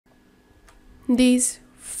This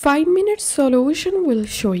 5-minute solution will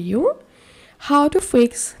show you how to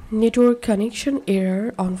fix network connection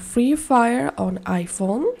error on Free Fire on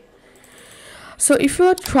iPhone. So if you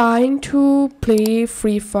are trying to play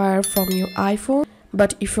Free Fire from your iPhone,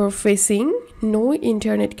 but if you're facing no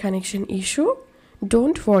internet connection issue,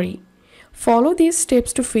 don't worry. Follow these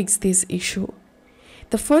steps to fix this issue.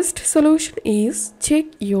 The first solution is check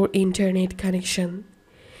your internet connection.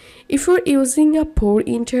 If you're using a poor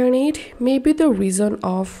internet, maybe the reason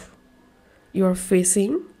of you're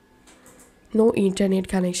facing no internet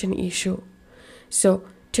connection issue. So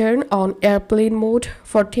turn on airplane mode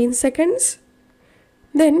for 10 seconds,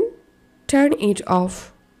 then turn it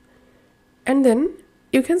off, and then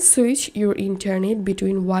you can switch your internet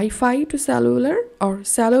between Wi-Fi to cellular or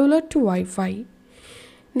cellular to Wi-Fi.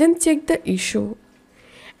 Then check the issue.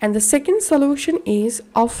 And the second solution is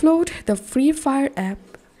offload the Free Fire app.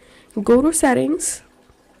 Go to Settings,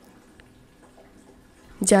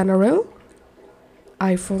 General,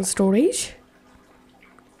 iPhone Storage,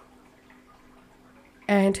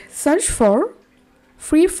 and search for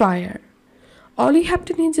Free Fire. All you have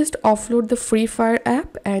to do is just offload the Free Fire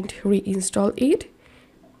app and reinstall it,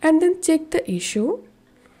 and then check the issue.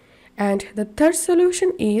 And the third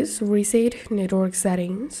solution is reset network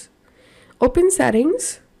settings. Open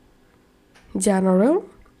Settings, General,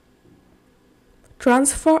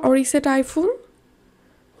 Transfer or reset iPhone,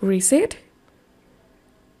 reset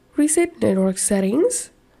network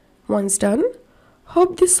settings. Once done,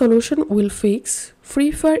 hope this solution will fix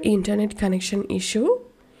Free Fire internet connection issue.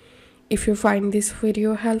 If you find this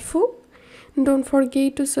video helpful, don't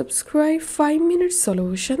forget to subscribe 5-minute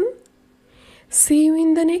solution. See you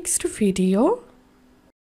in the next video.